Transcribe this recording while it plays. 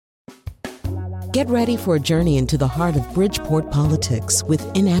Get ready for a journey into the heart of Bridgeport politics with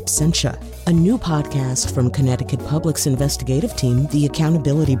In Absentia, a new podcast from Connecticut Public's investigative team, The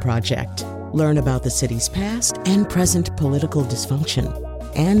Accountability Project. Learn about the city's past and present political dysfunction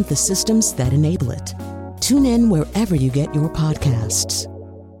and the systems that enable it. Tune in wherever you get your podcasts.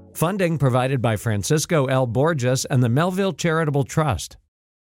 Funding provided by Francisco L. Borges and the Melville Charitable Trust.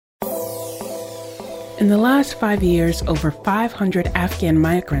 In the last 5 years, over 500 Afghan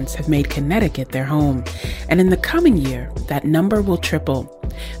migrants have made Connecticut their home. And in the coming year, that number will triple.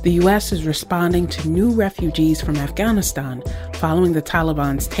 The U.S. is responding to new refugees from Afghanistan following the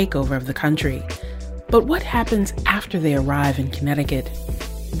Taliban's takeover of the country. But what happens after they arrive in Connecticut?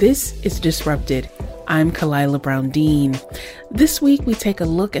 This is Disrupted. I'm Kalila Brown-Dean. This week, we take a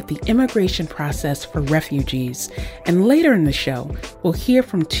look at the immigration process for refugees. And later in the show, we'll hear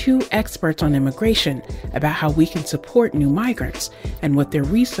from two experts on immigration about how we can support new migrants and what their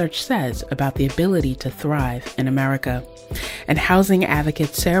research says about the ability to thrive in America. And housing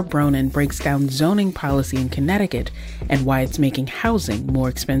advocate Sarah Bronin breaks down zoning policy in Connecticut and why it's making housing more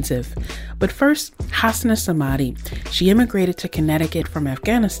expensive. But first, Hasna Samadi. She immigrated to Connecticut from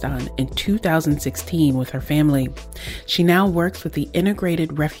Afghanistan in 2016 with her family. She now works with the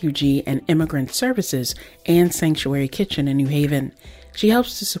Integrated Refugee and Immigrant Services and Sanctuary Kitchen in New Haven. She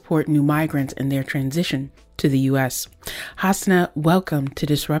helps to support new migrants in their transition to the U.S. Hasna, welcome to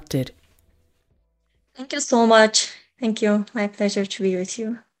Disrupted. Thank you so much. Thank you. My pleasure to be with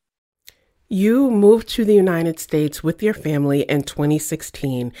you. You moved to the United States with your family in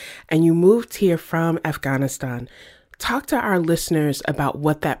 2016, and you moved here from Afghanistan. Talk to our listeners about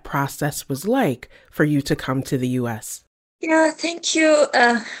what that process was like for you to come to the U.S. Yeah, thank you.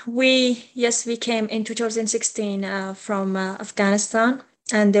 We came in 2016 from Afghanistan,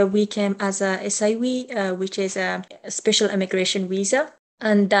 and we came as a SIV, which is a special immigration visa.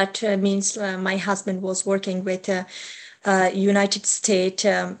 And that means my husband was working with United States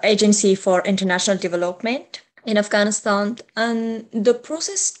Agency for International Development in Afghanistan. And the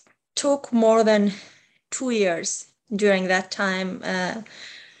process took more than 2 years. During that time,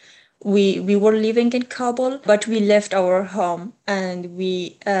 we were living in Kabul, but we left our home and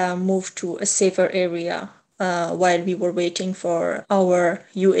we moved to a safer area while we were waiting for our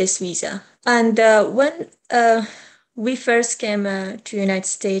US visa. And when we first came to United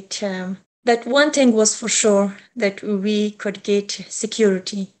States, that one thing was for sure, that we could get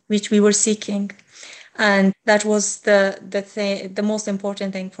security, which we were seeking. And that was the most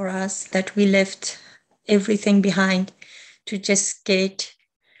important thing for us, that we left everything behind to just get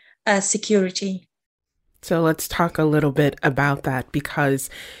security. So let's talk a little bit about that, because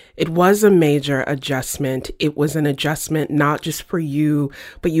it was a major adjustment. It was an adjustment not just for you,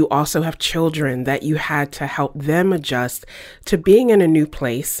 but you also have children that you had to help them adjust to being in a new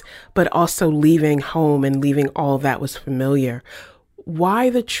place, but also leaving home and leaving all that was familiar. Why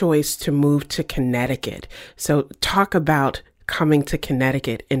the choice to move to Connecticut? So talk about coming to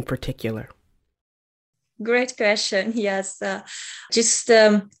Connecticut in particular. Great question. Yes. Just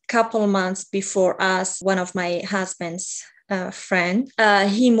a couple months before us, one of my husband's friend,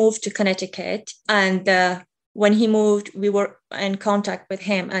 he moved to Connecticut. And when he moved, we were in contact with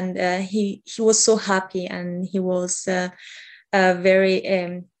him. And he was so happy, and he was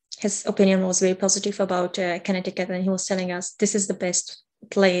his opinion was very positive about Connecticut. And he was telling us, this is the best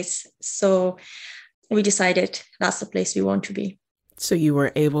place. So we decided that's the place we want to be. So you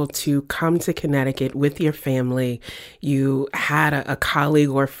were able to come to Connecticut with your family. You had a colleague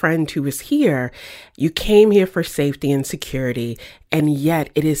or friend who was here. You came here for safety and security, and yet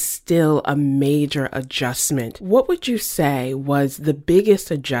it is still a major adjustment. What would you say was the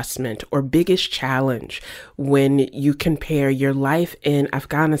biggest adjustment or biggest challenge when you compare your life in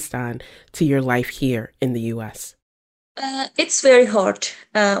Afghanistan to your life here in the U.S.? It's very hard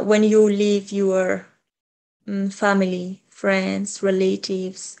when you leave your family, friends,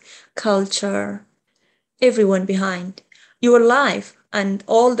 relatives, culture, everyone behind. Your life and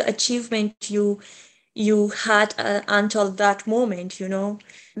all the achievement you had until that moment,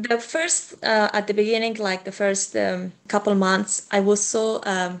 The first, at the beginning, like the first couple months, I was so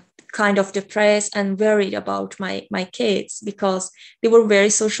kind of depressed and worried about my kids, because they were very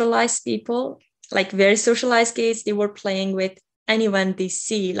socialized people, like very socialized kids. They were playing with anyone they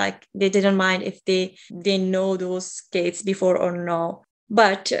see, like they didn't mind if they know those kids before or no.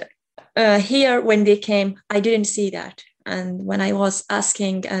 But here, when they came, I didn't see that. And when I was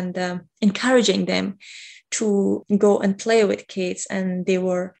asking and encouraging them to go and play with kids, and they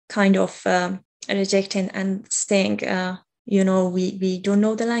were kind of rejecting and saying, we don't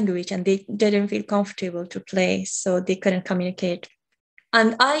know the language, and they didn't feel comfortable to play, so they couldn't communicate.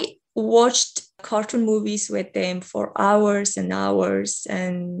 And I watched cartoon movies with them for hours and hours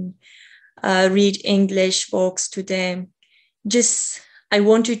and read English books to them. Just, I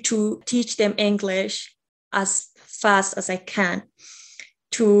wanted to teach them English as fast as I can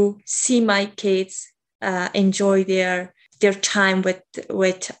to see my kids enjoy their time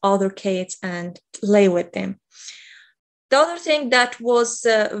with other kids and play with them. The other thing that was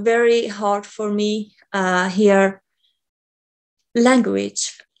very hard for me here,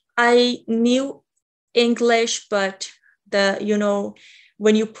 language. I knew English, but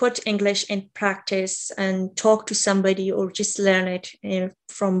when you put English in practice and talk to somebody or just learn it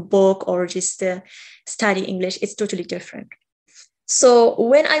from book or just study English, it's totally different. So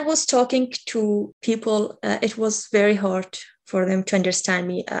when I was talking to people, it was very hard for them to understand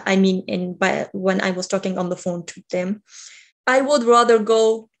me. When I was talking on the phone to them, I would rather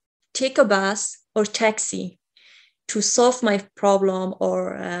go take a bus or taxi to solve my problem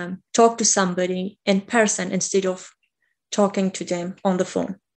or talk to somebody in person instead of talking to them on the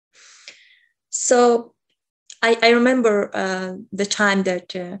phone. So I remember the time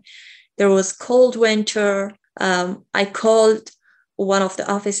that there was cold winter. I called one of the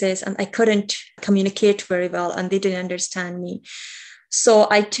offices and I couldn't communicate very well and they didn't understand me. So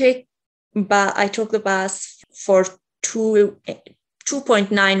I took the bus for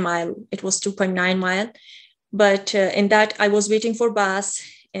 2.9 mile. It was 2.9 mile. But in that, I was waiting for bus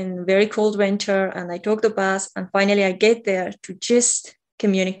in very cold winter and I took the bus and finally I get there to just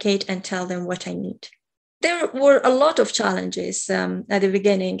communicate and tell them what I need. There were a lot of challenges at the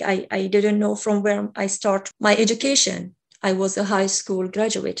beginning. I didn't know from where I start my education. I was a high school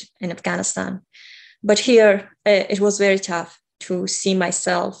graduate in Afghanistan. But here, it was very tough to see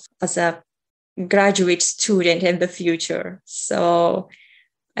myself as a graduate student in the future. So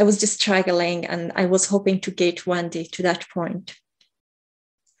I was just struggling and I was hoping to get one day to that point.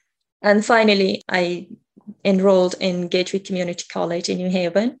 And finally, I enrolled in Gateway Community College in New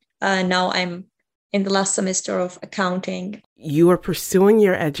Haven. Now I'm in the last semester of accounting. You are pursuing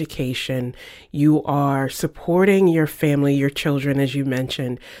your education. You are supporting your family, your children, as you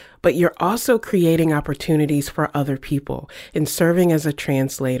mentioned, but you're also creating opportunities for other people in serving as a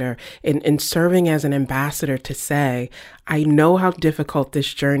translator, in serving as an ambassador to say, I know how difficult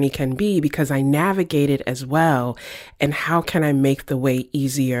this journey can be because I navigate it as well. And how can I make the way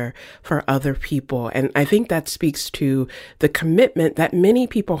easier for other people? And I think that speaks to the commitment that many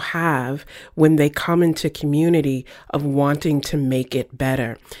people have when they come into community of wanting to make it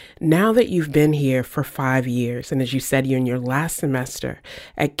better. Now that you've been here for 5 years, and as you said, you're in your last semester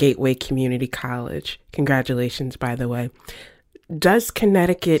at Gateway Community College. Congratulations, by the way. Does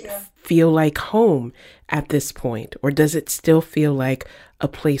Connecticut feel like home at this point, or does it still feel like a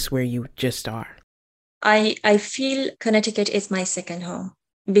place where you just are? I feel Connecticut is my second home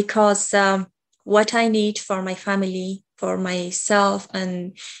because what I need for my family, for myself,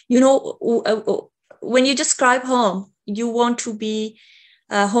 and when you describe home, you want to be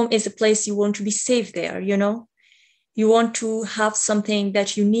home is a place you want to be safe there. You want to have something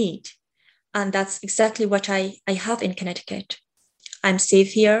that you need, and that's exactly what I have in Connecticut. I'm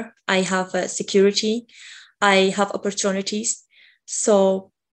safe here. I have security. I have opportunities.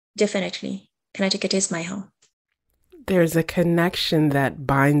 So definitely, Connecticut is my home. There's a connection that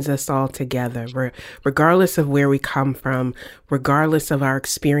binds us all together, regardless of where we come from, regardless of our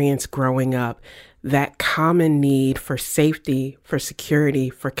experience growing up. That common need for safety, for security,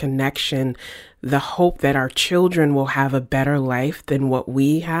 for connection, the hope that our children will have a better life than what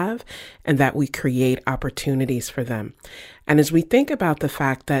we have, and that we create opportunities for them. And as we think about the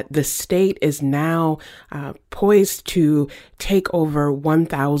fact that the state is now poised to take over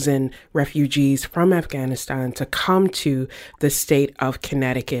 1,000 refugees from Afghanistan to come to the state of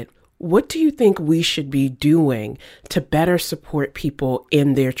Connecticut, what do you think we should be doing to better support people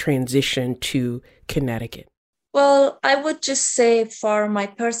in their transition to Connecticut? Well, I would just say for my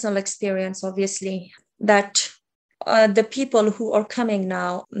personal experience, obviously, that the people who are coming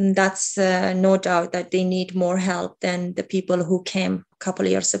now, that's no doubt that they need more help than the people who came a couple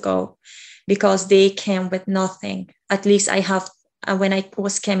of years ago, because they came with nothing. At least I have, when I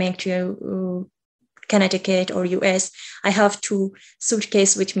was coming to Connecticut or US, I have 2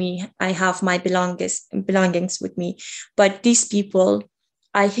 suitcases with me. I have my belongings with me. But these people,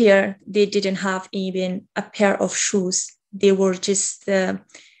 I hear they didn't have even a pair of shoes. They were just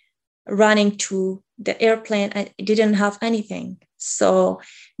running to the airplane and didn't have anything. So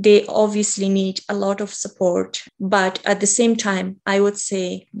they obviously need a lot of support. But at the same time, I would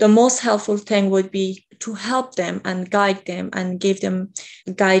say the most helpful thing would be to help them and guide them and give them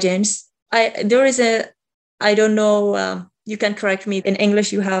guidance. There is I don't know, you can correct me. In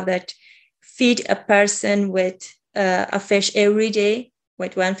English, you have that feed a person with a fish every day,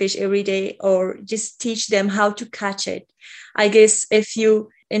 with one fish every day, or just teach them how to catch it. I guess if you,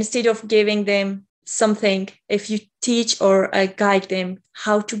 instead of giving them something, if you teach or guide them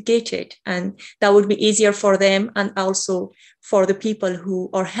how to get it, and that would be easier for them and also for the people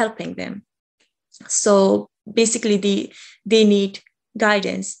who are helping them. So basically they need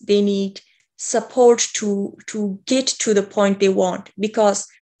guidance, they need support to get to the point they want, because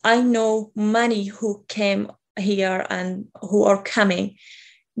I know many who came here and who are coming,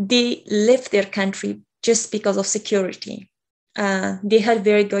 they left their country just because of security. They had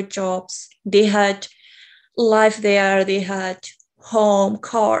very good jobs, they had life there, they had home,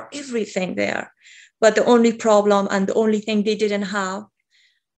 car, everything there. But the only problem and the only thing they didn't have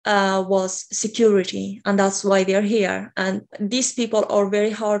was security, and that's why they're here. And these people are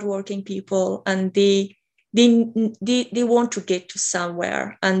very hardworking people, and they want to get to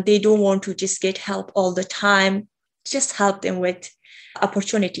somewhere, and they don't want to just get help all the time. Just help them with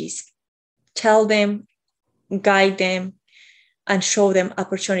opportunities, tell them, guide them, and show them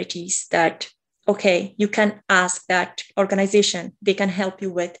opportunities that, okay, you can ask that organization, they can help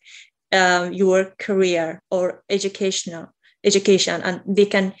you with your career or education, and they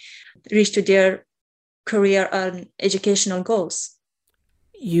can reach to their career and educational goals.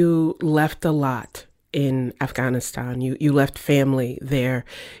 You left a lot in Afghanistan. You left family there.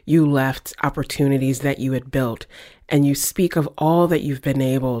 You left opportunities that you had built. And you speak of all that you've been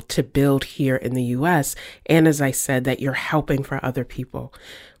able to build here in the U.S. And as I said, that you're helping for other people.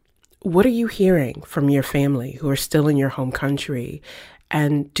 What are you hearing from your family who are still in your home country?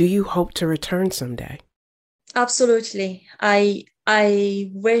 And do you hope to return someday? Absolutely.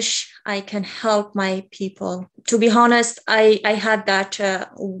 I wish I can help my people. To be honest, I had that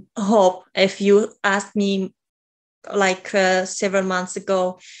hope. If you asked me like several months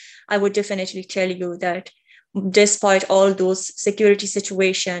ago, I would definitely tell you that despite all those security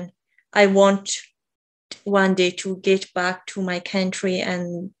situations, I want one day to get back to my country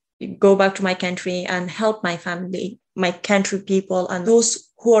and go back to my country and help my family, my country people, and those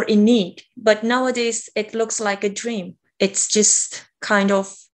who are in need. But nowadays, it looks like a dream. It's just kind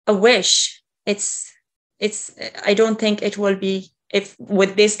of a wish. It's. I don't think it will be, if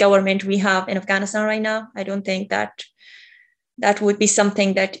with this government we have in Afghanistan right now, I don't think that would be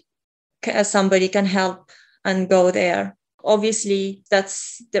something that somebody can help and go there. Obviously,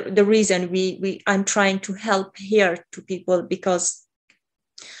 that's the reason I'm trying to help here to people, because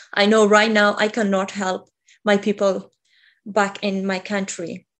I know right now I cannot help my people back in my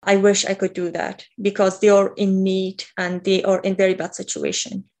country. I wish I could do that, because they are in need and they are in very bad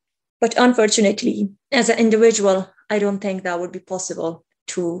situation. But unfortunately, as an individual, I don't think that would be possible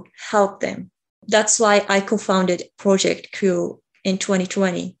to help them. That's why I co-founded Project Q in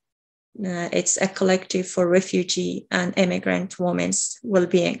 2020. It's a collective for refugee and immigrant women's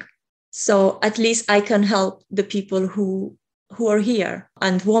well-being. So at least I can help the people who are here.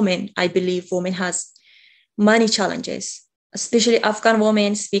 And women, I believe women has many challenges, especially Afghan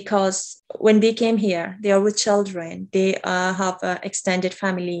women, because when they came here, they are with children. They have an extended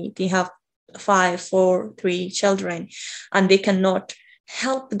family. They have 5, 4, 3 children, and they cannot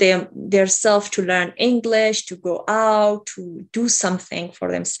help themselves to learn English, to go out, to do something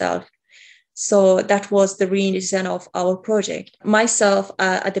for themselves. So that was the reason of our project. Myself,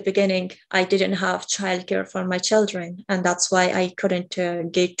 at the beginning, I didn't have childcare for my children, and that's why I couldn't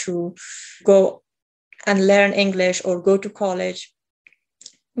get to go and learn English or go to college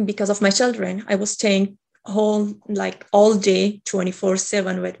because of my children. I was staying home like all day,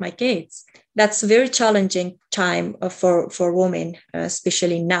 24/7 with my kids. That's a very challenging time for women,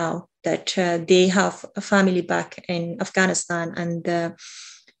 especially now that they have a family back in Afghanistan, and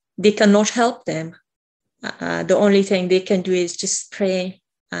they cannot help them. The only thing they can do is just pray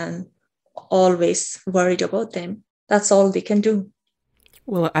and always worried about them. That's all they can do.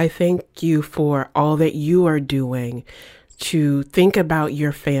 Well, I thank you for all that you are doing to think about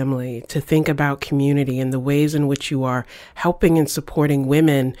your family, to think about community and the ways in which you are helping and supporting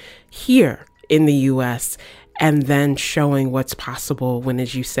women here in the U.S., and then showing what's possible when,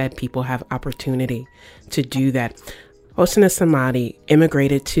 as you said, people have opportunity to do that. Hosna Samadi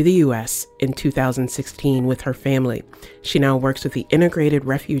immigrated to the U.S. in 2016 with her family. She now works with the Integrated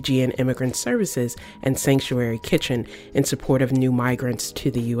Refugee and Immigrant Services and Sanctuary Kitchen in support of new migrants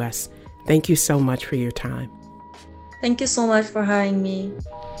to the U.S. Thank you so much for your time. Thank you so much for having me.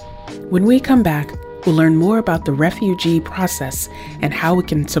 When we come back, We'll learn more about the refugee process and how we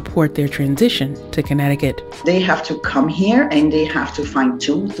can support their transition to Connecticut. They have to come here and they have to find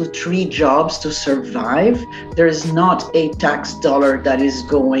 2 to 3 jobs to survive. There is not a tax dollar that is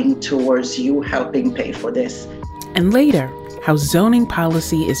going towards you helping pay for this. And later, how zoning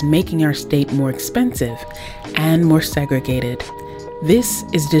policy is making our state more expensive and more segregated. This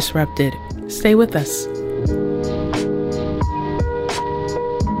is Disrupted. Stay with us.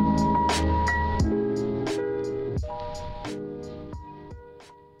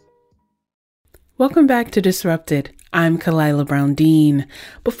 Welcome back to Disrupted. I'm Kalila Brown-Dean.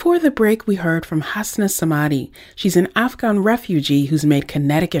 Before the break, we heard from Hasna Samadi. She's an Afghan refugee who's made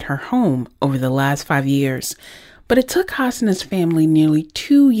Connecticut her home over the last 5 years. But it took Hasna's family nearly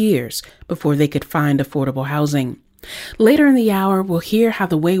 2 years before they could find affordable housing. Later in the hour, we'll hear how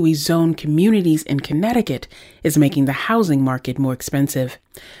the way we zone communities in Connecticut is making the housing market more expensive.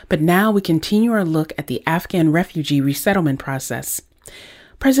 But now we continue our look at the Afghan refugee resettlement process.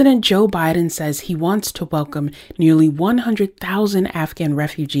 President Joe Biden says he wants to welcome nearly 100,000 Afghan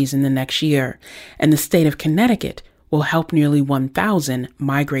refugees in the next year, and the state of Connecticut will help nearly 1,000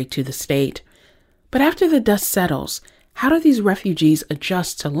 migrate to the state. But after the dust settles, how do these refugees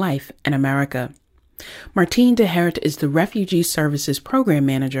adjust to life in America? Martine DeHert is the Refugee Services Program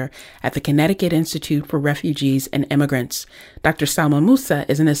Manager at the Connecticut Institute for Refugees and Immigrants. Dr. Salma Musa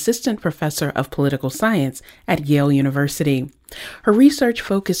is an assistant professor of political science at Yale University. Her research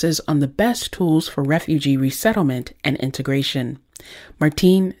focuses on the best tools for refugee resettlement and integration.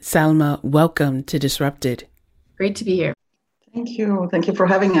 Martine, Salma, welcome to Disrupted. Great to be here. Thank you. Thank you for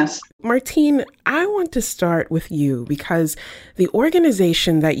having us. Martine, I want to start with you because the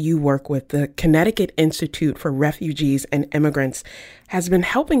organization that you work with, the Connecticut Institute for Refugees and Immigrants, has been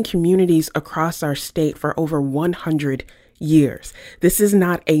helping communities across our state for over 100 years. This is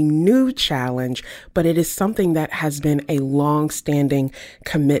not a new challenge, but it is something that has been a long-standing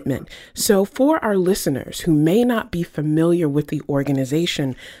commitment. So for our listeners who may not be familiar with the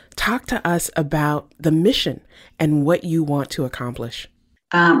organization, talk to us about the mission and what you want to accomplish.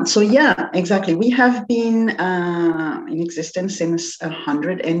 Exactly. We have been in existence since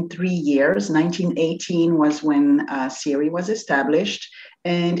 103 years. 1918 was when CIRI was established.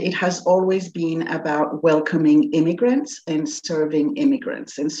 And it has always been about welcoming immigrants and serving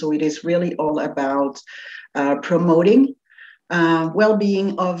immigrants. And so it is really all about promoting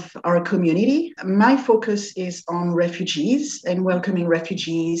well-being of our community. My focus is on refugees and welcoming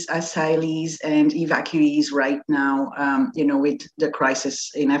refugees, asylees, and evacuees right now, with the crisis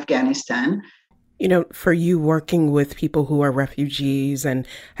in Afghanistan. You know, for you working with people who are refugees and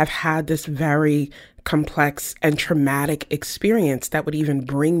have had this very complex and traumatic experience that would even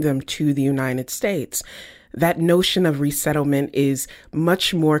bring them to the United States, that notion of resettlement is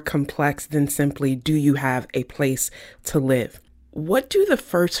much more complex than simply, do you have a place to live? What do the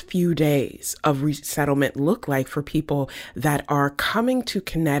first few days of resettlement look like for people that are coming to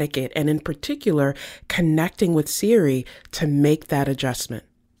Connecticut and in particular connecting with CIRI to make that adjustment?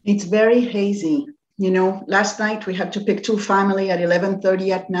 It's very hazy. Last night we had to pick 2 families at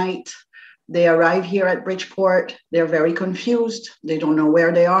 11:30 at night. They arrive here at Bridgeport. They're very confused. They don't know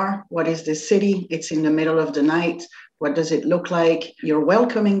where they are. What is this city? It's in the middle of the night. What does it look like? You're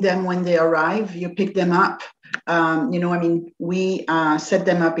welcoming them when they arrive. You pick them up. We set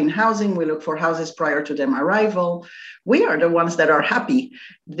them up in housing. We look for houses prior to them arrival. We are the ones that are happy.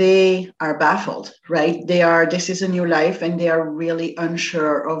 They are baffled, right? This is a new life and they are really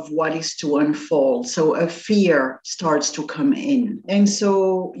unsure of what is to unfold. So a fear starts to come in. And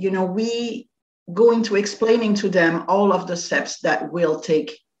so, we go into explaining to them all of the steps that will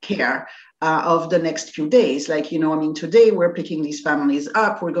take care of the next few days. Today we're picking these families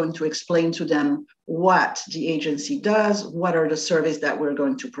up. We're going to explain to them what the agency does, what are the services that we're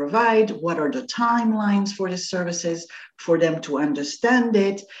going to provide, what are the timelines for the services for them to understand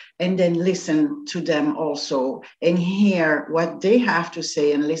it, and then listen to them also and hear what they have to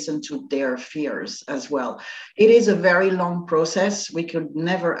say and listen to their fears as well. It is a very long process. We could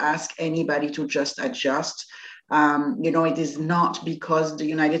never ask anybody to just adjust. It is not because the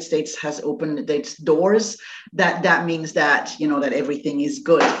United States has opened its doors that means that, that everything is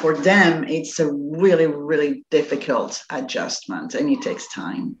good. For them, it's a really, really difficult adjustment and it takes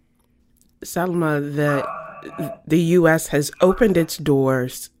time. Salma, the U.S. has opened its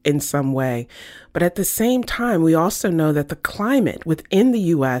doors in some way, but at the same time, we also know that the climate within the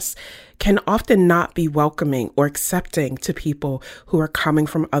U.S. can often not be welcoming or accepting to people who are coming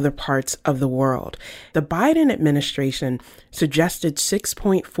from other parts of the world. The Biden administration suggested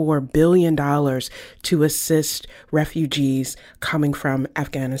 $6.4 billion to assist refugees coming from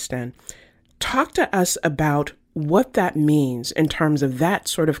Afghanistan. Talk to us about what that means in terms of that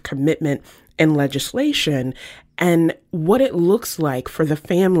sort of commitment and legislation, and what it looks like for the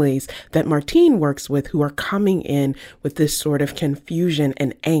families that Martine works with who are coming in with this sort of confusion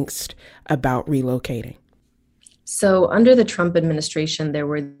and angst about relocating. So under the Trump administration, there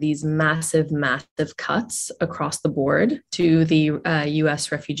were these massive cuts across the board to the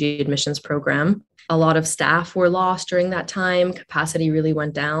U.S. refugee admissions program. A lot of staff were lost during that time. Capacity really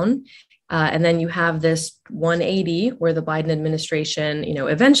went down. And then you have this 180 where the Biden administration,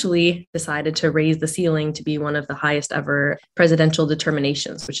 eventually decided to raise the ceiling to be one of the highest ever presidential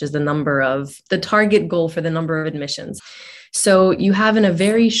determinations, which is the target goal for the number of admissions. So you have in a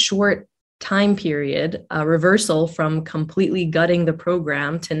very short time period, a reversal from completely gutting the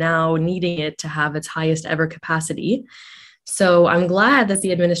program to now needing it to have its highest ever capacity. So I'm glad that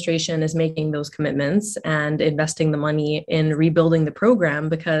the administration is making those commitments and investing the money in rebuilding the program,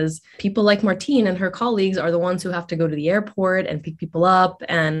 because people like Martine and her colleagues are the ones who have to go to the airport and pick people up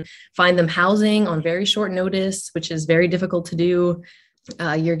and find them housing on very short notice, which is very difficult to do.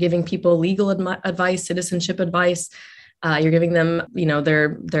 You're giving people legal advice, citizenship advice. You're giving them,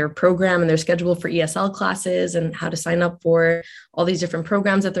 their program and their schedule for ESL classes and how to sign up for all these different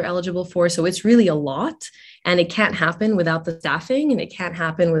programs that they're eligible for. So it's really a lot, and it can't happen without the staffing, and it can't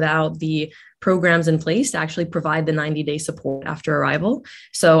happen without the programs in place to actually provide the 90-day support after arrival.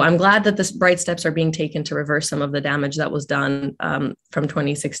 So I'm glad that the bright steps are being taken to reverse some of the damage that was done from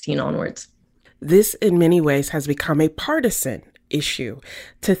 2016 onwards. This, in many ways, has become a partisan issue.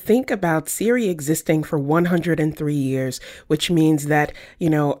 To think about Syria existing for 103 years, which means that,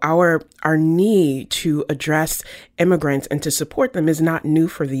 our need to address immigrants and to support them is not new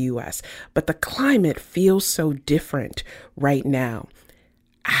for the U.S., but the climate feels so different right now.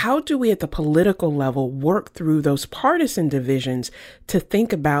 How do we at the political level work through those partisan divisions to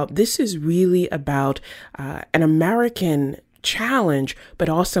think about this is really about an American challenge, but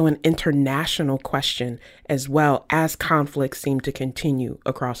also an international question as well, as conflicts seem to continue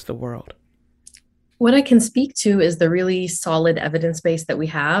across the world? What I can speak to is the really solid evidence base that we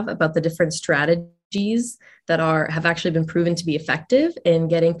have about the different strategies that have actually been proven to be effective in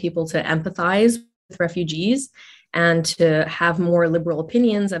getting people to empathize with refugees and to have more liberal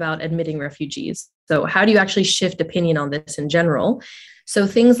opinions about admitting refugees. So how do you actually shift opinion on this in general? So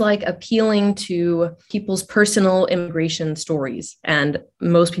things like appealing to people's personal immigration stories, and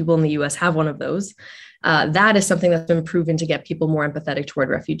most people in the US have one of those. That is something that's been proven to get people more empathetic toward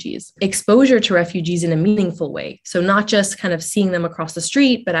refugees. Exposure to refugees in a meaningful way. So not just kind of seeing them across the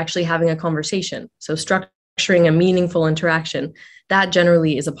street, but actually having a conversation. So structuring a meaningful interaction. That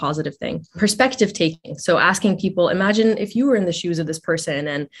generally is a positive thing. Perspective taking. So asking people, imagine if you were in the shoes of this person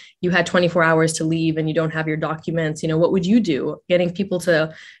and you had 24 hours to leave and you don't have your documents, what would you do? Getting people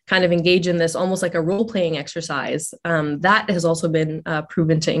to kind of engage in this almost like a role-playing exercise. That has also been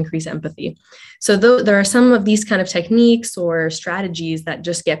proven to increase empathy. So there are some of these kind of techniques or strategies that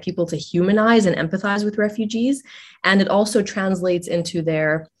just get people to humanize and empathize with refugees. And it also translates into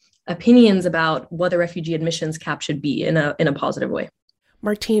their opinions about what the refugee admissions cap should be in a positive way.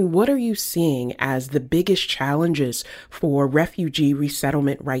 Martine, what are you seeing as the biggest challenges for refugee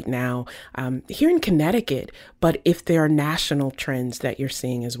resettlement right now here in Connecticut, but if there are national trends that you're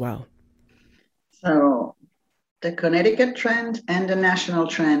seeing as well? So the Connecticut trend and the national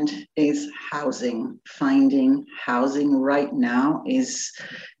trend is housing. Finding housing right now is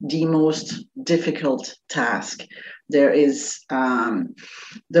the most difficult task. There is,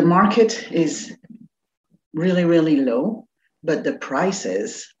 the market is really, really low, but the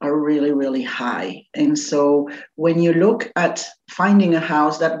prices are really, really high. And so when you look at finding a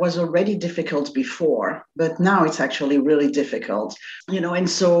house that was already difficult before, but now it's actually really difficult, and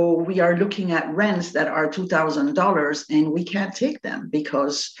so we are looking at rents that are $2,000 and we can't take them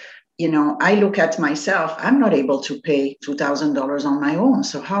because I look at myself, I'm not able to pay $2,000 on my own.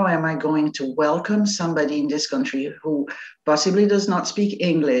 So how am I going to welcome somebody in this country who possibly does not speak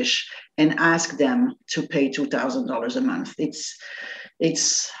English and ask them to pay $2,000 a month?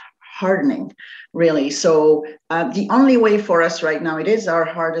 It's hardening, really. So the only way for us right now, it is our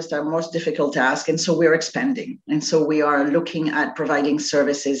hardest, our most difficult task. And so we're expanding. And so we are looking at providing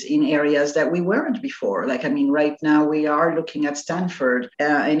services in areas that we weren't before. Right now we are looking at Stanford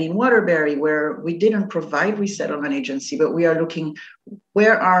and in Waterbury, where we didn't provide resettlement agency, but we are looking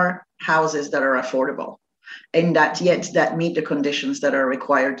where are houses that are affordable and that meet the conditions that are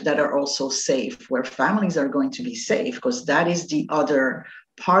required, that are also safe, where families are going to be safe, because that is the other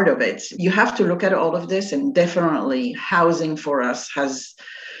part of it. You have to look at all of this, and definitely housing for us has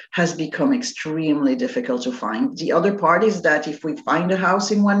has become extremely difficult to find. The other part is that if we find a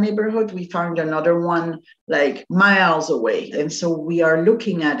house in one neighborhood, we find another one like miles away. And so we are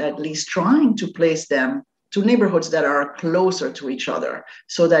looking at least trying to place them to neighborhoods that are closer to each other,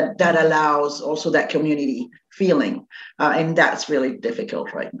 so that allows also that community feeling. And that's really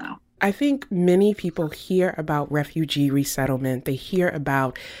difficult right now. I think many people hear about refugee resettlement. They hear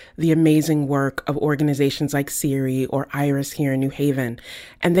about the amazing work of organizations like CERI or IRIS here in New Haven,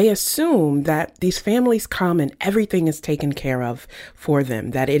 and they assume that these families come and everything is taken care of for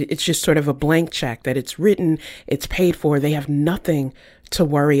them, that it's just sort of a blank check, that it's written, it's paid for, they have nothing to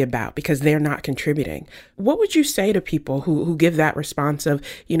worry about because they're not contributing. What would you say to people who give that response of,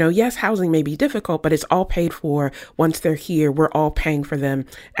 yes, housing may be difficult, but it's all paid for. Once they're here, we're all paying for them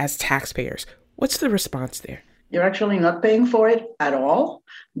as taxpayers. What's the response there? You're actually not paying for it at all.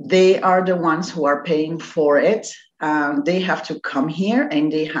 They are the ones who are paying for it. They have to come here and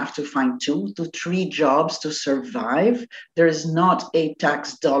they have to find 2 to 3 jobs to survive. There is not a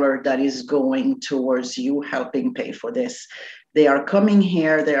tax dollar that is going towards you helping pay for this. They are coming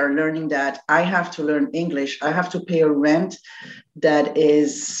here, they are learning that I have to learn English. I have to pay a rent that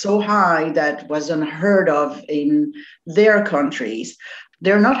is so high that was unheard of in their countries.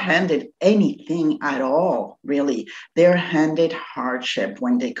 They're not handed anything at all, really. They're handed hardship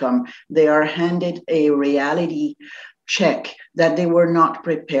when they come. They are handed a reality check that they were not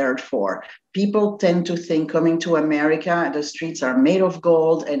prepared for. People tend to think coming to America, the streets are made of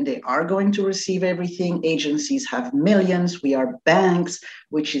gold and they are going to receive everything. Agencies have millions. We are banks,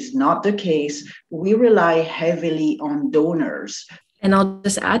 which is not the case. We rely heavily on donors. And I'll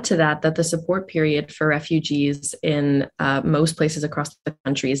just add to that the support period for refugees in most places across the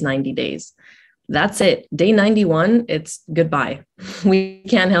country is 90 days. That's it. Day 91, it's goodbye. We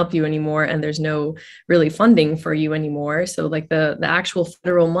can't help you anymore. And there's no really funding for you anymore. So like the actual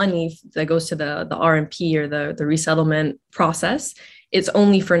federal money that goes to the RMP or the resettlement process, it's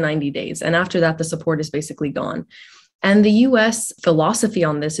only for 90 days. And after that, the support is basically gone. And the US philosophy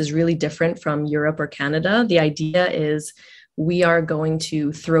on this is really different from Europe or Canada. The idea is we are going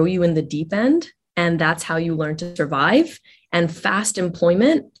to throw you in the deep end, and that's how you learn to survive. And fast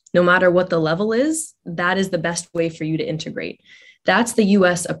employment, no matter what the level is, that is the best way for you to integrate. That's the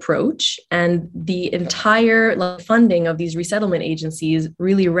US approach. And the entire funding of these resettlement agencies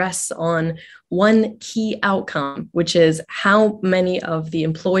really rests on one key outcome, which is how many of the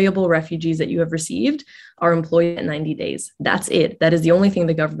employable refugees that you have received are employed at 90 days. That's it. That is the only thing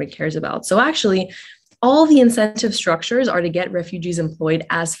the government cares about. So actually, all the incentive structures are to get refugees employed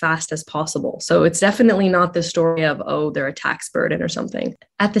as fast as possible. So it's definitely not the story of, oh, they're a tax burden or something.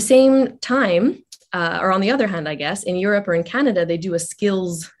 At the same time, or on the other hand, I guess, in Europe or in Canada, they do a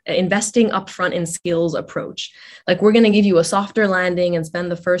skills, investing upfront in skills approach. Like, we're going to give you a softer landing and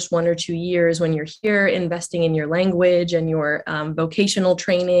spend the first 1 or 2 years when you're here investing in your language and your vocational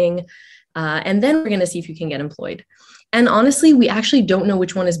training. And then we're going to see if you can get employed. And honestly, we actually don't know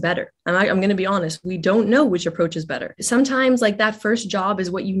which one is better. I'm going to be honest. We don't know which approach is better. Sometimes like that first job is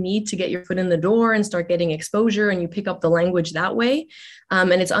what you need to get your foot in the door and start getting exposure, and you pick up the language that way.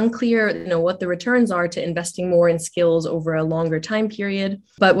 And it's unclear, what the returns are to investing more in skills over a longer time period.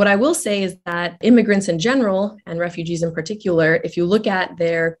 But what I will say is that immigrants in general, and refugees in particular, if you look at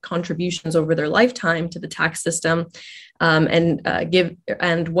their contributions over their lifetime to the tax system,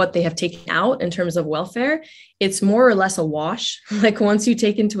 and what they have taken out in terms of welfare, it's more or less a wash. Like, once you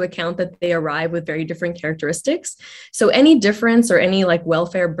take into account that they arrive with very different characteristics. So any difference or any like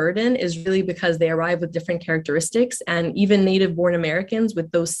welfare burden is really because they arrive with different characteristics, and even native born Americans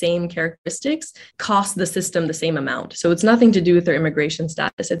with those same characteristics cost the system the same amount. So it's nothing to do with their immigration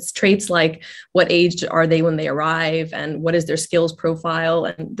status. It's traits like what age are they when they arrive and what is their skills profile.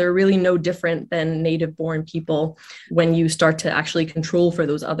 And they're really no different than native born people when you start to actually control for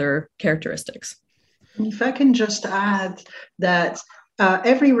those other characteristics. If I can just add that for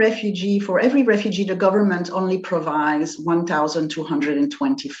every refugee, the government only provides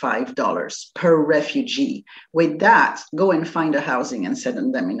 $1,225 per refugee. With that, go and find a housing and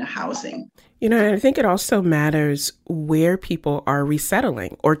send them in a housing. I think it also matters where people are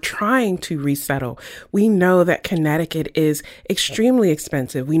resettling or trying to resettle. We know that Connecticut is extremely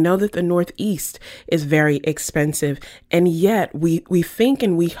expensive. We know that the Northeast is very expensive. And yet we think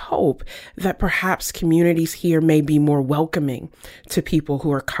and we hope that perhaps communities here may be more welcoming to people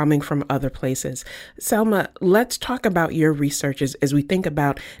who are coming from other places. Selma, let's talk about your research as we think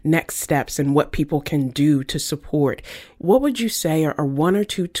about next steps and what people can do to support. What would you say are 1 or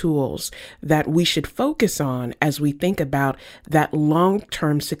 2 tools that we should focus on as we think about that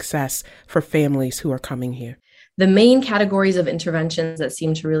long-term success for families who are coming here? The main categories of interventions that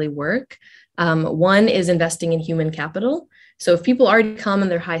seem to really work, one is investing in human capital. So if people already come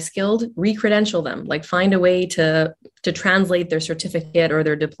and they're high skilled, re-credential them, like find a way to translate their certificate or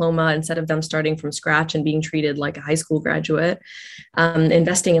their diploma instead of them starting from scratch and being treated like a high school graduate.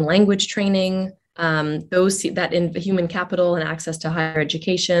 Investing in language training, that in human capital and access to higher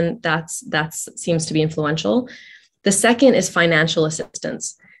education, that seems to be influential. The second is financial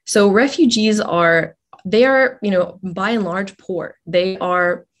assistance. So refugees are by and large poor. They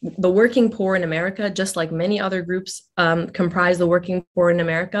are the working poor in America, just like many other groups comprise the working poor in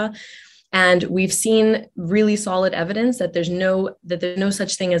America. And we've seen really solid evidence that there's no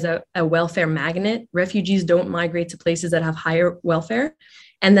such thing as a welfare magnet. Refugees don't migrate to places that have higher welfare.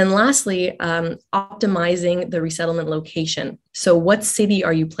 And then lastly, optimizing the resettlement location. So what city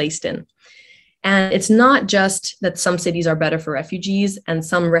are you placed in? And it's not just that some cities are better for refugees and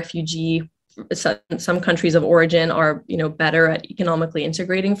some countries of origin are, better at economically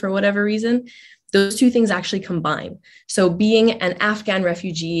integrating for whatever reason. Those two things actually combine. So being an Afghan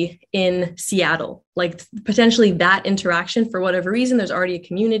refugee in Seattle, like potentially that interaction for whatever reason, there's already a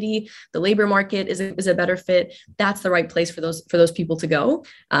community, the labor market is a better fit. That's the right place for those people to go.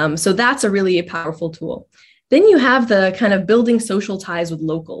 So that's a really powerful tool. Then you have the kind of building social ties with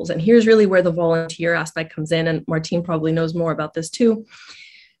locals. And here's really where the volunteer aspect comes in. And Martine probably knows more about this too.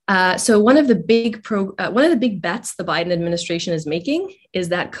 So one of the big bets the Biden administration is making is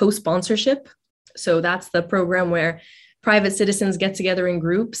that co-sponsorship. So that's the program where private citizens get together in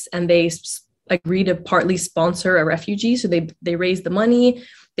groups and they agree to partly sponsor a refugee. So they raise the money,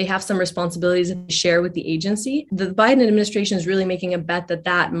 they have some responsibilities that they share with the agency. The Biden administration is really making a bet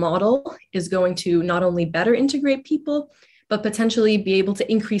that model is going to not only better integrate people, but potentially be able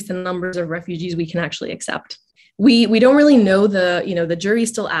to increase the numbers of refugees we can actually accept. We don't really know the jury's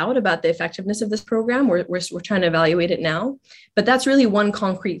still out about the effectiveness of this program. We're trying to evaluate it now, but that's really one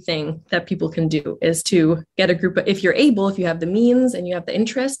concrete thing that people can do is to get a group of, if you have the means and you have the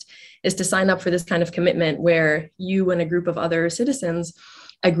interest, is to sign up for this kind of commitment where you and a group of other citizens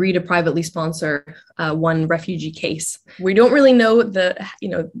agree to privately sponsor one refugee case. We don't really know the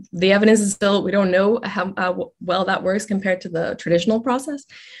evidence is still, we don't know how well that works compared to the traditional process,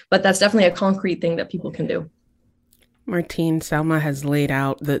 but that's definitely a concrete thing that people can do. Martine, Selma has laid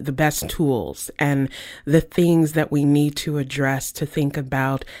out the best tools and the things that we need to address to think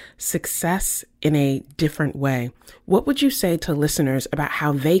about success in a different way. What would you say to listeners about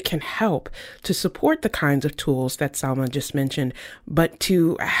how they can help to support the kinds of tools that Selma just mentioned, but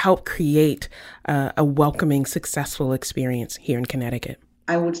to help create a welcoming, successful experience here in Connecticut?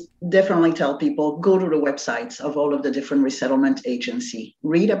 I would definitely tell people, go to the websites of all of the different resettlement agencies,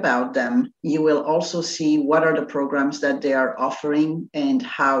 read about them. You will also see what are the programs that they are offering and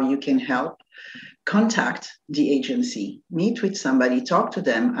how you can help. Contact the agency, meet with somebody, talk to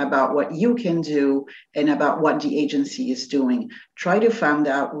them about what you can do and about what the agency is doing. Try to find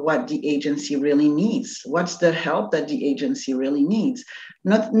out what the agency really needs. What's the help that the agency really needs?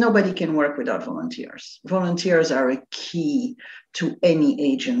 Nobody can work without volunteers. Volunteers are a key to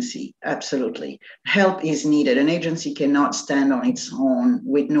any agency, absolutely. Help is needed. An agency cannot stand on its own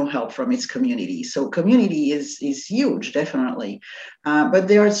with no help from its community. So community is huge, definitely. But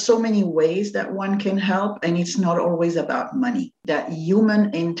there are so many ways that one can help, and it's not always about money. That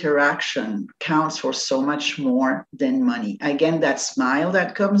human interaction counts for so much more than money. Again, that smile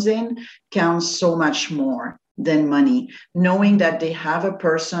that comes in counts so much more than money. Knowing that they have a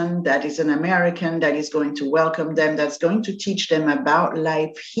person that is an American that is going to welcome them, that's going to teach them about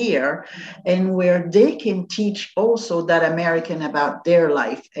life here, and where they can teach also that American about their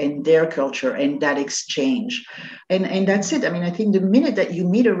life and their culture and that exchange. And that's it. I mean, I think the minute that you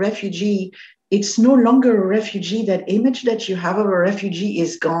meet a refugee, it's no longer a refugee. That image that you have of a refugee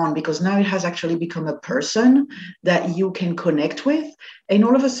is gone, because now it has actually become a person that you can connect with. And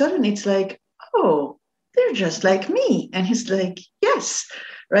all of a sudden it's like, oh, they're just like me. And he's like, yes,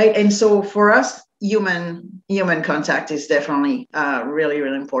 right? And so for us, human contact is definitely really,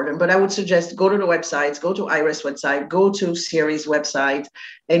 really important. But I would suggest go to the websites, go to IRIS website, go to CERI's website,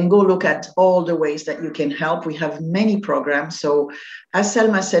 and go look at all the ways that you can help. We have many programs. So as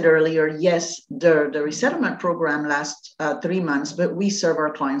Selma said earlier, yes, the resettlement program lasts 3 months, but we serve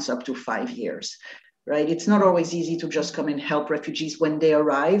our clients up to 5 years. Right? It's not always easy to just come and help refugees when they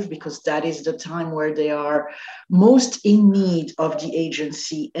arrive, because that is the time where they are most in need of the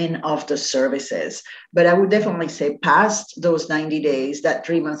agency and of the services. But I would definitely say past those 90 days, that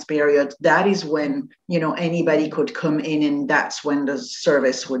 3 month period, that is when, anybody could come in, and that's when the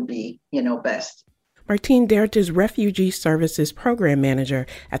service would be, best. Martine Dert is Refugee Services Program Manager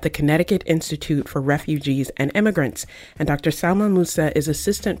at the Connecticut Institute for Refugees and Immigrants, and Dr. Salma Musa is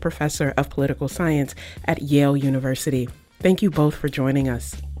Assistant Professor of Political Science at Yale University. Thank you both for joining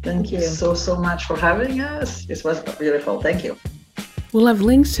us. Thank you so much for having us. This was beautiful. Thank you. We'll have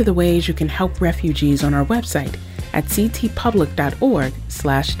links to the ways you can help refugees on our website at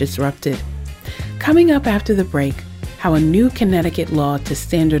ctpublic.org/disrupted. Coming up after the break, how a new Connecticut law to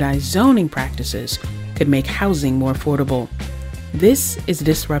standardize zoning practices could make housing more affordable. This is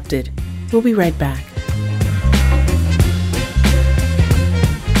Disrupted. We'll be right back.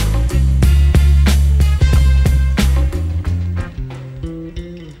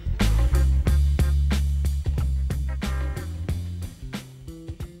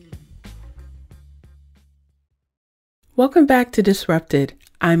 Welcome back to Disrupted.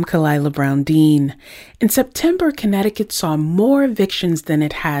 I'm Kalila Brown-Dean. In September, Connecticut saw more evictions than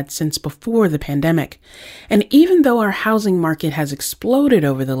it had since before the pandemic. And even though our housing market has exploded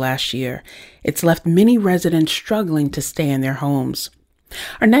over the last year, it's left many residents struggling to stay in their homes.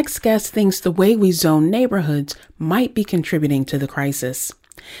 Our next guest thinks the way we zone neighborhoods might be contributing to the crisis.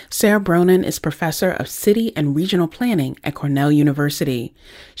 Sarah Bronin is professor of city and regional planning at Cornell University.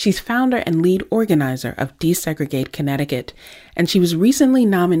 She's founder and lead organizer of Desegregate Connecticut, and she was recently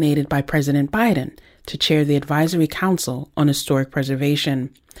nominated by President Biden to chair the Advisory Council on Historic Preservation.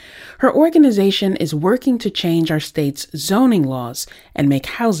 Her organization is working to change our state's zoning laws and make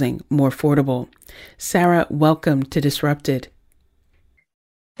housing more affordable. Sarah, welcome to Disrupted.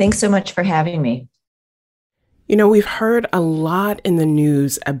 Thanks so much for having me. You know, we've heard a lot in the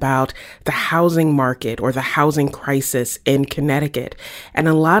news about the housing market or the housing crisis in Connecticut. And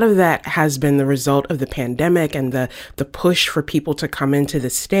a lot of that has been the result of the pandemic and the push for people to come into the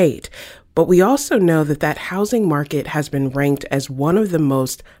state. But we also know that housing market has been ranked as one of the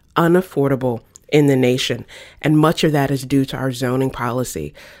most unaffordable in the nation. And much of that is due to our zoning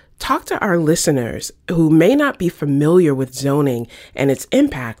policy. Talk to our listeners who may not be familiar with zoning and its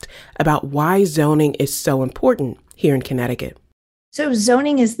impact about why zoning is so important here in Connecticut. So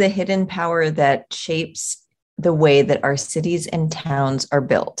zoning is the hidden power that shapes the way that our cities and towns are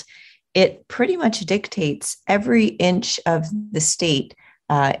built. It pretty much dictates every inch of the state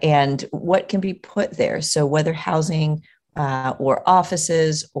and what can be put there. So whether housing or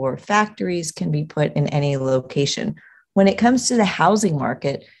offices or factories can be put in any location. When it comes to the housing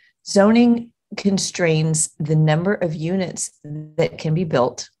market, zoning constrains the number of units that can be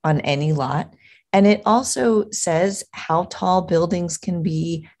built on any lot. And it also says how tall buildings can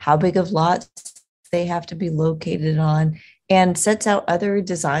be, how big of lots they have to be located on, and sets out other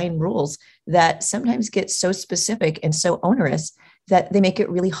design rules that sometimes get so specific and so onerous that they make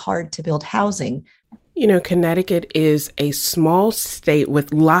it really hard to build housing. You know, Connecticut is a small state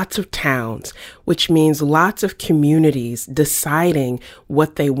with lots of towns, which means lots of communities deciding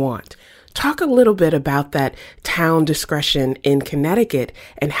what they want. Talk a little bit about that town discretion in Connecticut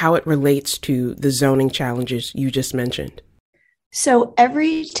and how it relates to the zoning challenges you just mentioned. So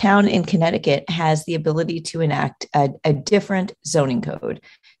every town in Connecticut has the ability to enact a different zoning code.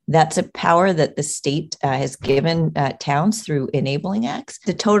 That's a power that the state has given towns through enabling acts.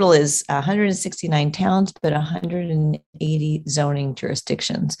 The total is 169 towns, but 180 zoning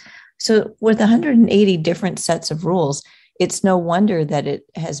jurisdictions. So with 180 different sets of rules, it's no wonder that it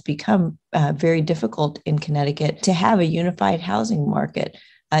has become very difficult in Connecticut to have a unified housing market.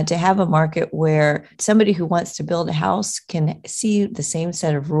 To have a market where somebody who wants to build a house can see the same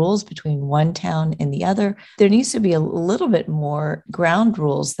set of rules between one town and the other. There needs to be a little bit more ground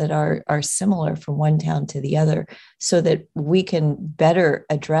rules that are similar from one town to the other so that we can better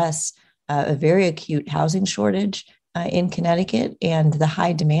address a very acute housing shortage in Connecticut and the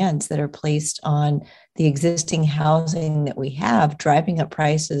high demands that are placed on the existing housing that we have, driving up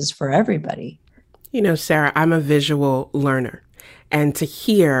prices for everybody. You know, Sarah, I'm a visual learner. And to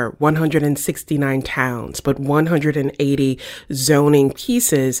hear 169 towns, but 180 zoning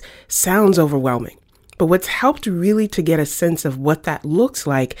pieces sounds overwhelming. But what's helped really to get a sense of what that looks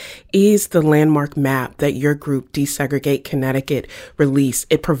like is the landmark map that your group, Desegregate Connecticut, released.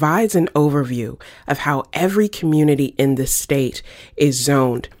 It provides an overview of how every community in the state is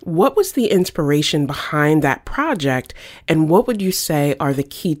zoned. What was the inspiration behind that project, and what would you say are the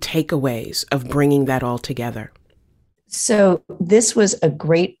key takeaways of bringing that all together? So this was a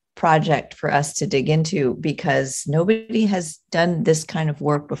great project for us to dig into because nobody has done this kind of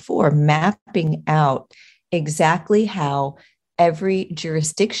work before, mapping out exactly how every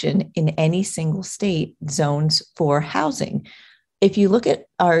jurisdiction in any single state zones for housing. If you look at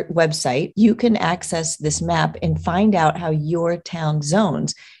our website, you can access this map and find out how your town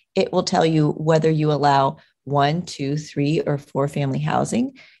zones. It will tell you whether you allow 1, 2, 3, or 4 family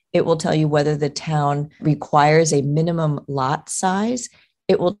housing. It will tell you whether the town requires a minimum lot size.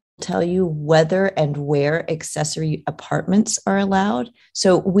 It will tell you whether and where accessory apartments are allowed.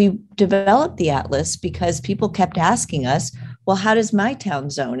 So we developed the atlas because people kept asking us, well, how does my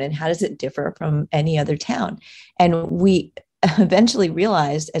town zone and how does it differ from any other town? And we eventually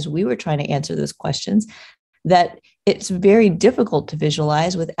realized, as we were trying to answer those questions, that it's very difficult to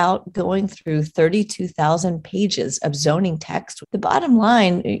visualize without going through 32,000 pages of zoning text. The bottom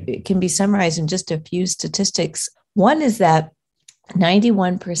line, it can be summarized in just a few statistics. One is that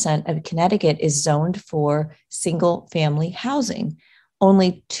 91% of Connecticut is zoned for single family housing.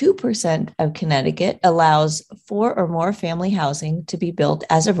 Only 2% of Connecticut allows 4 or more family housing to be built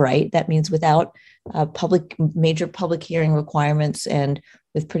as of right. That means without major public hearing requirements and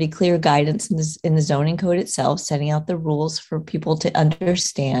with pretty clear guidance in the zoning code itself, setting out the rules for people to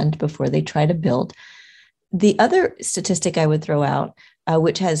understand before they try to build. The other statistic I would throw out,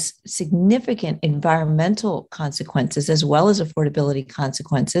 which has significant environmental consequences as well as affordability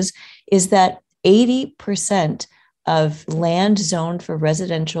consequences, is that 80% of land zoned for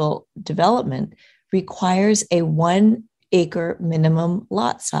residential development requires a 1 acre minimum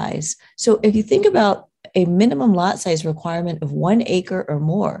lot size. So if you think about a minimum lot size requirement of 1 acre or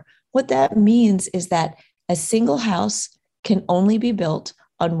more, what that means is that a single house can only be built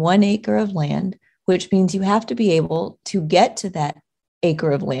on 1 acre of land, which means you have to be able to get to that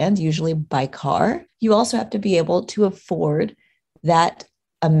acre of land, usually by car. You also have to be able to afford that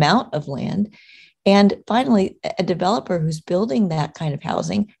amount of land. And finally, a developer who's building that kind of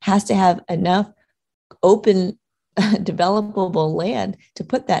housing has to have enough open developable land to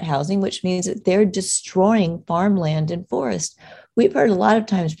put that housing, which means that they're destroying farmland and forest. We've heard a lot of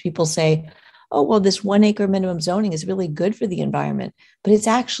times people say, oh, well, this 1 acre minimum zoning is really good for the environment, but it's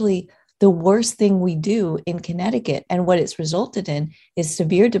actually the worst thing we do in Connecticut. And what it's resulted in is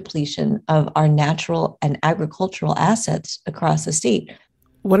severe depletion of our natural and agricultural assets across the state.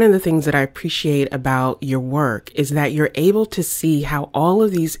 One of the things that I appreciate about your work is that you're able to see how all of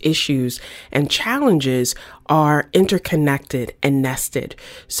these issues and challenges are interconnected and nested,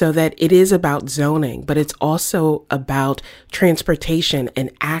 so that it is about zoning, but it's also about transportation and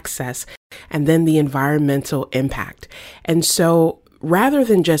access, and then the environmental impact. And so rather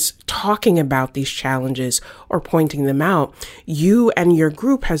than just talking about these challenges or pointing them out, you and your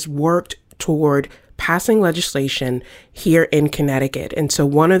group has worked toward passing legislation here in Connecticut. And so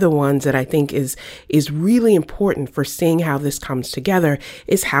one of the ones that I think is really important for seeing how this comes together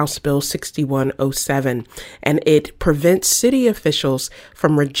is House Bill 6107. And it prevents city officials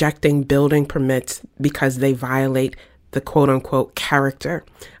from rejecting building permits because they violate the quote unquote character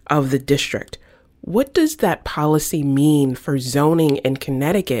of the district. What does that policy mean for zoning in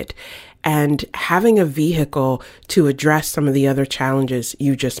Connecticut and having a vehicle to address some of the other challenges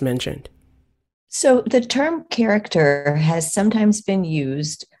you just mentioned? So the term character has sometimes been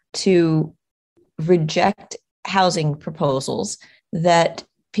used to reject housing proposals that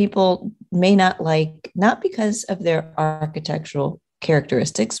people may not like, not because of their architectural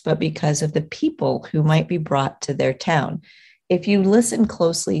characteristics, but because of the people who might be brought to their town. If you listen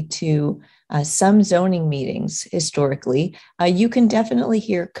closely to some zoning meetings historically, you can definitely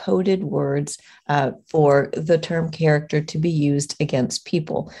hear coded words for the term character to be used against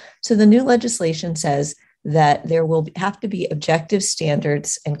people. So the new legislation says that there will have to be objective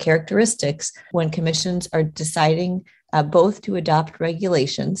standards and characteristics when commissions are deciding both to adopt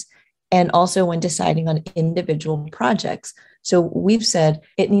regulations and also when deciding on individual projects. So we've said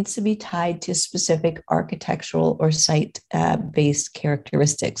it needs to be tied to specific architectural or site-based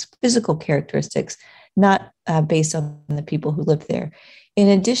characteristics, physical characteristics, not based on the people who live there. In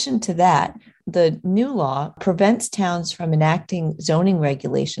addition to that, the new law prevents towns from enacting zoning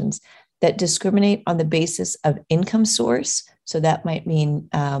regulations that discriminate on the basis of income source. So that might mean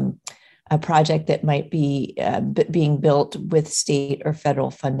a project that might be being built with state or federal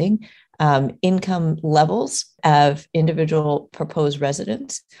funding, income levels of individual proposed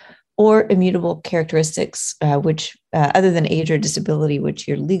residents, or immutable characteristics, which other than age or disability, which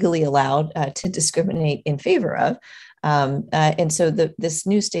you're legally allowed to discriminate in favor of. And so this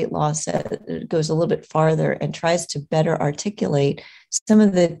new state law goes a little bit farther and tries to better articulate some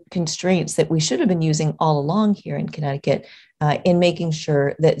of the constraints that we should have been using all along here in Connecticut in making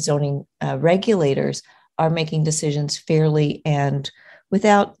sure that zoning regulators are making decisions fairly and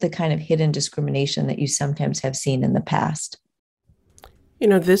without the kind of hidden discrimination that you sometimes have seen in the past. You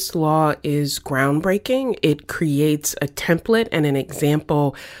know, this law is groundbreaking. It creates a template and an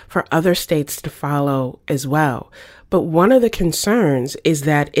example for other states to follow as well. But one of the concerns is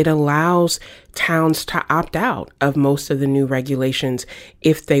that it allows towns to opt out of most of the new regulations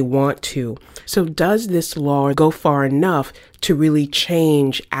if they want to. So does this law go far enough to really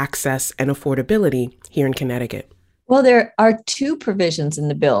change access and affordability here in Connecticut? Well, there are two provisions in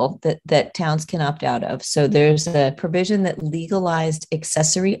the bill that towns can opt out of. So there's a provision that legalized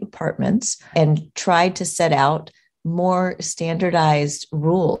accessory apartments and tried to set out more standardized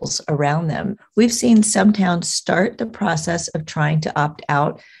rules around them. We've seen some towns start the process of trying to opt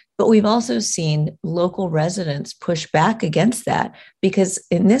out, but we've also seen local residents push back against that because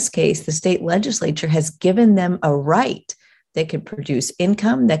in this case, the state legislature has given them a right that could produce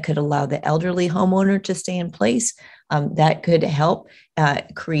income, that could allow the elderly homeowner to stay in place, that could help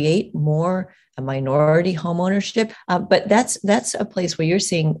create more minority homeownership. But that's a place where you're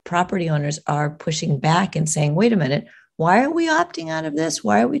seeing property owners are pushing back and saying, wait a minute, why are we opting out of this?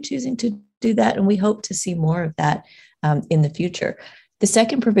 Why are we choosing to do that? And we hope to see more of that in the future. The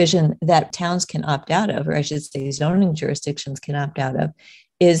second provision that towns can opt out of, or I should say zoning jurisdictions can opt out of,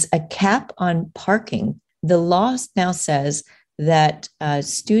 is a cap on parking. The law now says that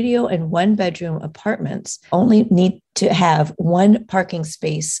studio and one-bedroom apartments only need to have one parking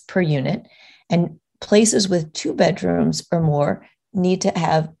space per unit, and places with 2 bedrooms or more need to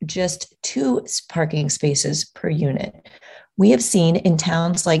have just 2 parking spaces per unit. We have seen in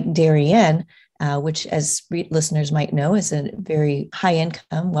towns like Darien, which, as listeners might know, is a very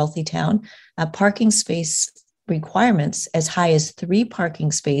high-income, wealthy town, parking space requirements as high as 3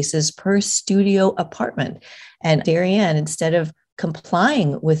 parking spaces per studio apartment. And Darien, instead of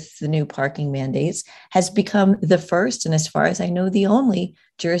complying with the new parking mandates, has become the first, and as far as I know, the only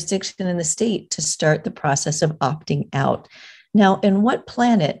jurisdiction in the state to start the process of opting out. Now, in what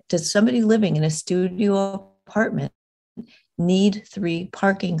planet does somebody living in a studio apartment need 3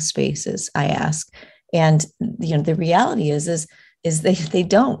 parking spaces, I ask? And the reality is they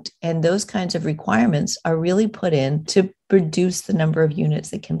don't. And those kinds of requirements are really put in to reduce the number of units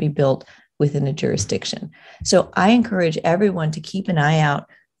that can be built within a jurisdiction. So I encourage everyone to keep an eye out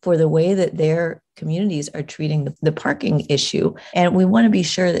for the way that their communities are treating the parking issue. And we want to be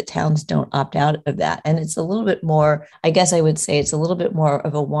sure that towns don't opt out of that. And it's a little bit more, I guess I would say it's a little bit more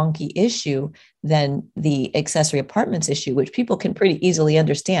of a wonky issue than the accessory apartments issue, which people can pretty easily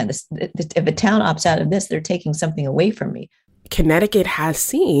understand. If a town opts out of this, they're taking something away from me. Connecticut has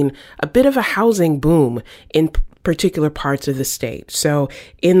seen a bit of a housing boom in particular parts of the state. So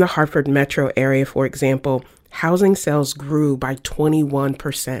in the Hartford metro area, for example, housing sales grew by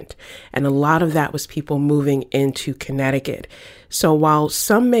 21%. And a lot of that was people moving into Connecticut. So while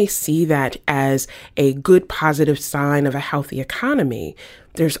some may see that as a good positive sign of a healthy economy,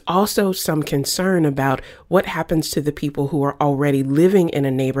 there's also some concern about what happens to the people who are already living in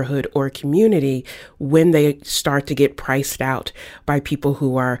a neighborhood or a community when they start to get priced out by people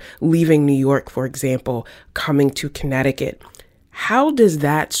who are leaving New York, for example, coming to Connecticut. How does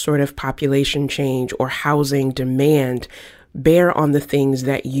that sort of population change or housing demand bear on the things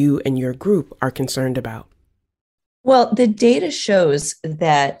that you and your group are concerned about? Well, the data shows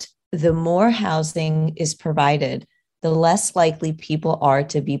that the more housing is provided, the less likely people are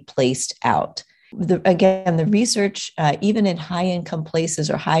to be placed out. The research, even in high-income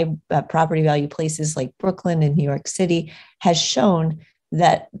places or high property value places like Brooklyn and New York City, has shown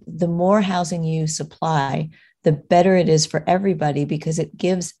that the more housing you supply, the better it is for everybody because it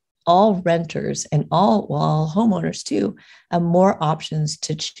gives all renters and all homeowners too, more options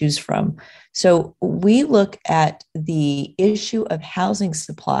to choose from. So we look at the issue of housing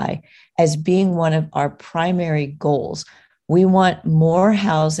supply as being one of our primary goals. We want more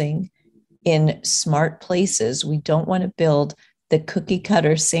housing in smart places. We don't want to build the cookie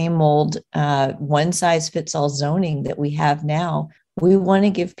cutter, same old one size fits all zoning that we have now. We want to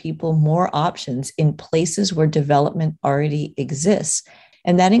give people more options in places where development already exists.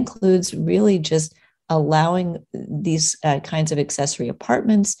 And that includes really just allowing these kinds of accessory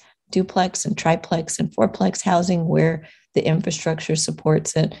apartments, duplex and triplex and fourplex housing where the infrastructure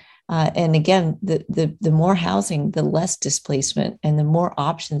supports it. And again, the more housing, the less displacement and the more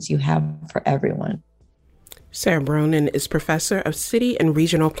options you have for everyone. Sarah Bronin is professor of city and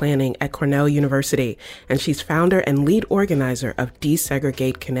regional planning at Cornell University, and she's founder and lead organizer of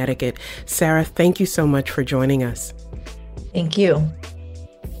Desegregate Connecticut. Sarah, thank you so much for joining us. Thank you.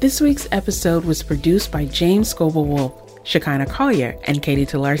 This week's episode was produced by James Scoble-Wolf, Shekinah Collier, and Katie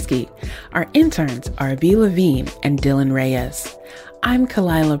Tolarski. Our interns are Abby Levine and Dylan Reyes. I'm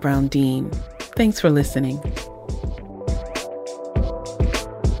Kalila Brown-Dean. Thanks for listening.